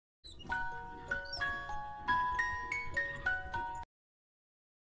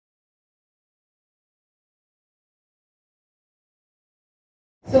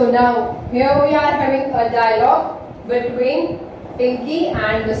So now here we are having a dialogue between Pinky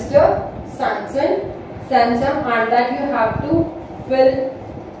and Mr. Sansom, and that you have to fill,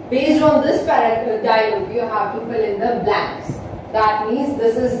 based on this dialogue, you have to fill in the blanks. That means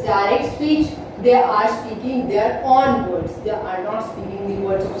this is direct speech. They are speaking their own words. They are not speaking the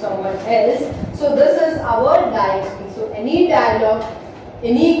words of someone else. So this is our direct speech. So any dialogue,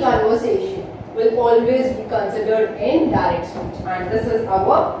 any conversation will always be considered in direct speech. And this is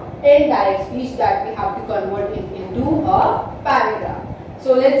our indirect speech that we have to convert it into a paragraph.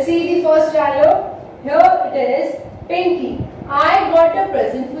 So let's see the first dialogue. Here it is. Pinky, I got a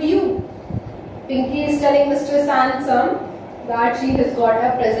present for you. Pinky is telling Mr. Sansom that she has got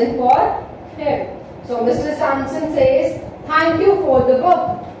a present for him. So Mr. Sansom says, thank you for the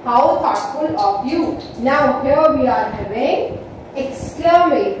book. How thoughtful of you. Now here we are having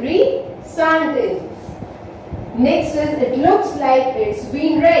exclamatory sentences. Next is, it looks like it's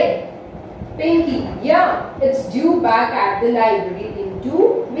been read. Pinky, yeah, it's due back at the library in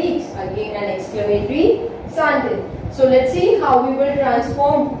 2 weeks. Again an exclamatory sentence. So let's see how we will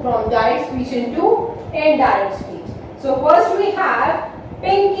transform from direct speech into indirect speech. So first we have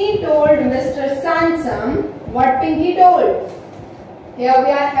Pinky told Mr. Sansom what Pinky told. Here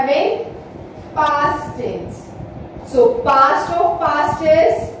we are having past tense. So past of past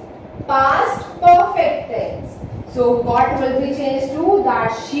is past perfect tense. So got will be changed to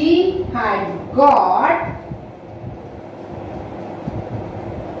that she had got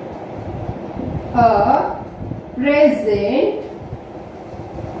a present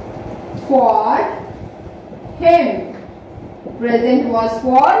for him. Present was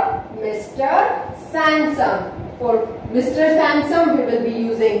for Mr. Sansom. For Mr. Sansom we will be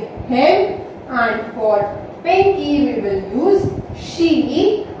using him, and for Pinky we will use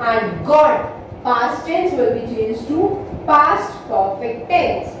she, and got past tense will be changed to past perfect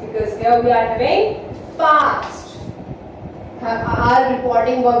tense because here we are having past. Our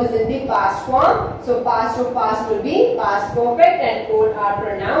reporting verb is in the past form. So past of past will be past perfect, and all are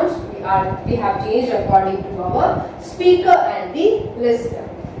pronouns. We have changed according to our speaker and the listener.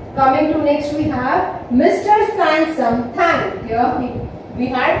 Coming to next we have Mr. Sansom thanked. Here we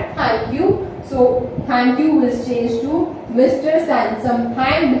had thank you. So thank you will change to Mr. Sansom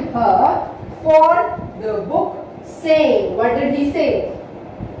thanked her for the book, saying, what did he say?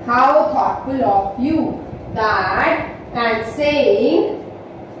 How thoughtful of you. That, and saying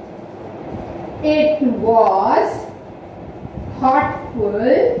it was thoughtful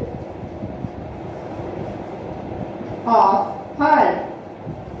of her.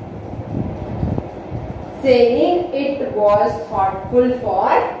 Saying it was thoughtful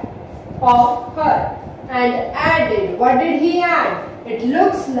of her. And added, what did he add? It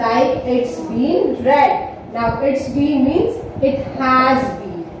looks like it's been read. Now it's been means it has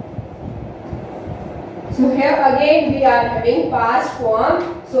been. So here again we are having past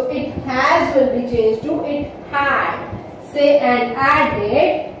form. So it has will be changed to it had. Say and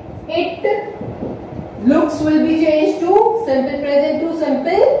added. It looks will be changed to simple present to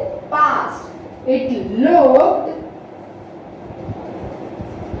simple past. It looked.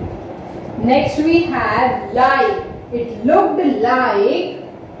 Next we have like. It looked like.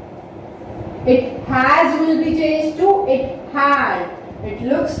 It has will be changed to it had. It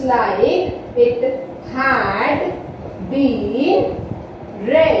looks like it had been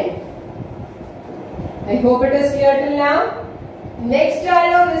read. I hope it is clear till now. Next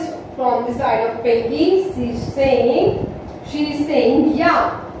dialogue is from the side of Pinky. She's saying,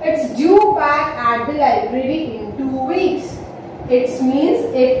 yeah, it's due back at the library in 2 weeks. It means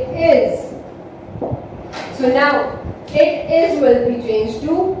it is. So now, it is will be changed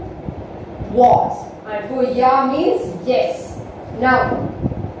to was. And for yeah means yes. Now,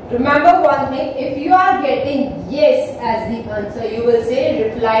 remember one thing, if you are getting yes as the answer, you will say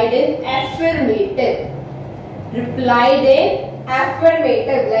replied in affirmative. Replied in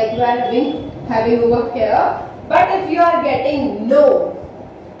affirmative, like you are having over here. But if you are getting no,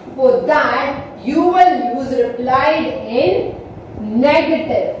 for that you will use replied in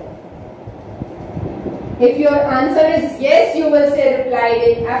negative. If your answer is yes, you will say replied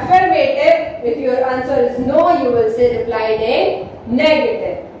in affirmative. If your answer is no, you will say replied in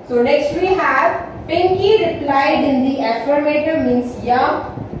negative. So next we have Pinky replied in the affirmative means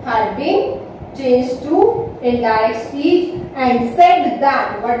yeah had been changed to indirect speech and said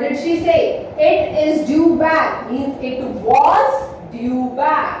that. What did she say? It is due back means it was due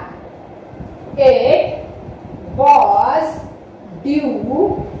back. It was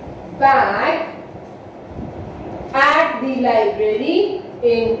due back at the library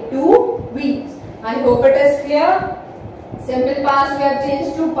in 2 weeks. I hope it is clear. Simple past we have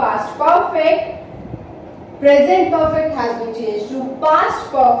changed to past perfect. Present perfect has been changed to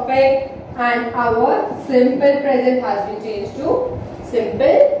past perfect, and our simple present has been changed to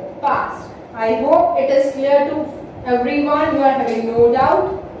simple past. I hope it is clear to everyone. You are having no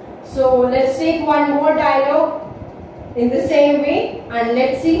doubt. So let's take one more dialogue in the same way, and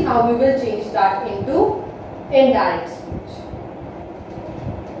let's see how we will change that into indirect speech.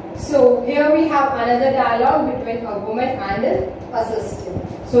 So here we have another dialogue between a woman and an assistant.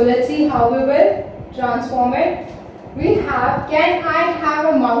 So let's see how we will transform it. We have, can I have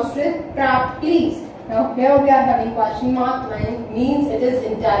a mousetrap trap please? Now here we are having question mark, means it is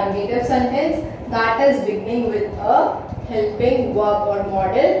interrogative sentence that is beginning with a helping verb or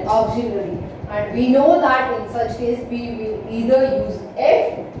modal auxiliary, and we know that in such case we will either use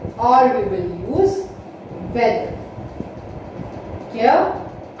if or we will use whether. Here,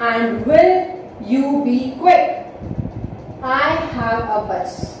 and will you be quick? I have a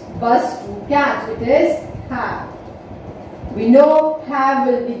bus to catch. It is have. We know have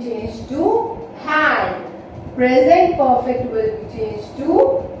will be changed to had. Present perfect will be changed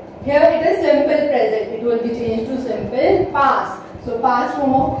to, here it is simple present, it will be changed to simple past. So past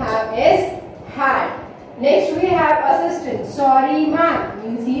form of have is had. Next we have assistant. Sorry ma'am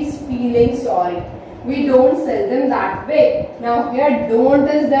means he is feeling sorry. We don't sell them that way. Now here don't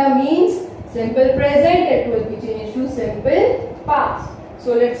is there means simple present, it will be changed to simple past.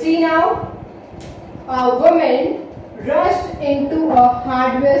 So let's see now. A woman rushed into a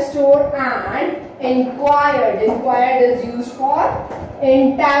hardware store and inquired. Inquired is used for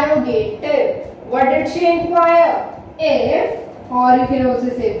interrogative. What did she inquire? If, or you can also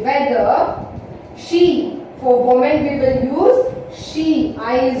say whether, she. For woman we will use she.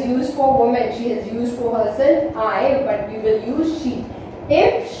 I is used for woman. She is used for herself, I, but we will use she.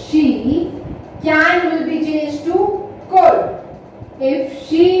 If she, can will be changed to could. If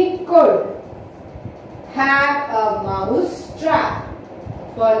she could have a mouse trap.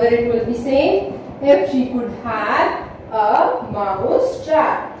 Further it will be saying if she could have a mouse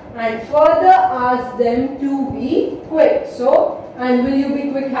trap, and further ask them to be quick. So, and will you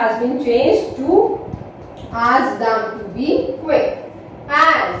be quick has been changed to ask them to be quick.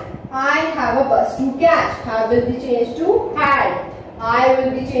 As I have a bus to catch, have will be changed to had. I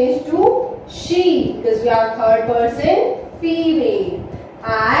will be changed to she because we are third person female.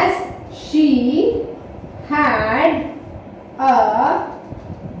 As she had a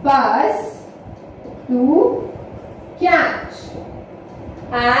bus to catch.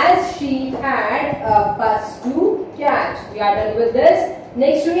 As she had a bus to catch. We are done with this.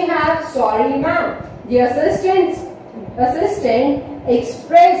 Next we have sorry ma'am. The assistant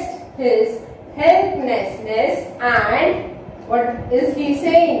expressed his helplessness and what is he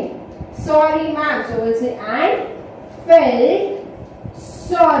saying? Sorry ma'am. So we'll say and felt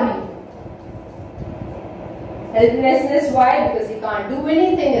sorry. Helplessness, why? Because he can't do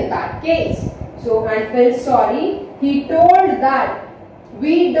anything in that case. So, and felt sorry. He told that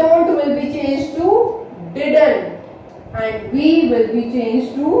we don't will be changed to didn't, and we will be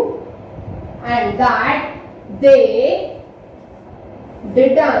changed to, and that they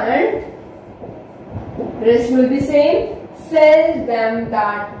didn't, rest will be same, sell them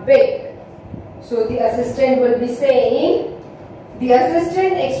that big. So the assistant will be saying, the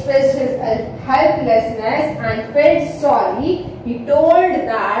assistant expressed his helplessness and felt sorry. He told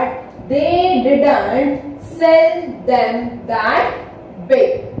that they didn't sell them that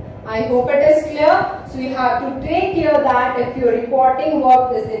big. I hope it is clear. So you have to take care that if your reporting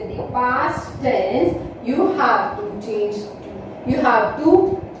verb is in the past tense, you have to change, you have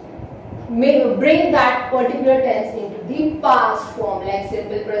to bring that particular tense into the past form, like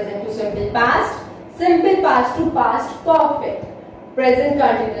simple present to simple past to past perfect, present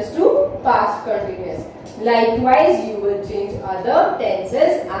continuous to past continuous. Likewise, you will change other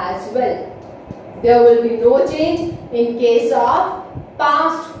tenses as well. There will be no change in case of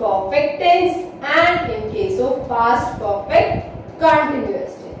past perfect tense and in case of past perfect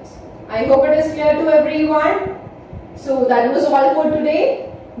continuous tense. I hope it is clear to everyone. So that was all for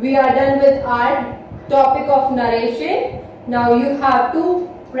today. We are done with our topic of narration. Now you have to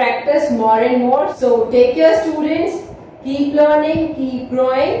practice more and more. So take care students. Keep learning, keep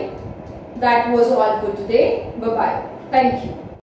growing. That was all for today. Bye-bye. Thank you.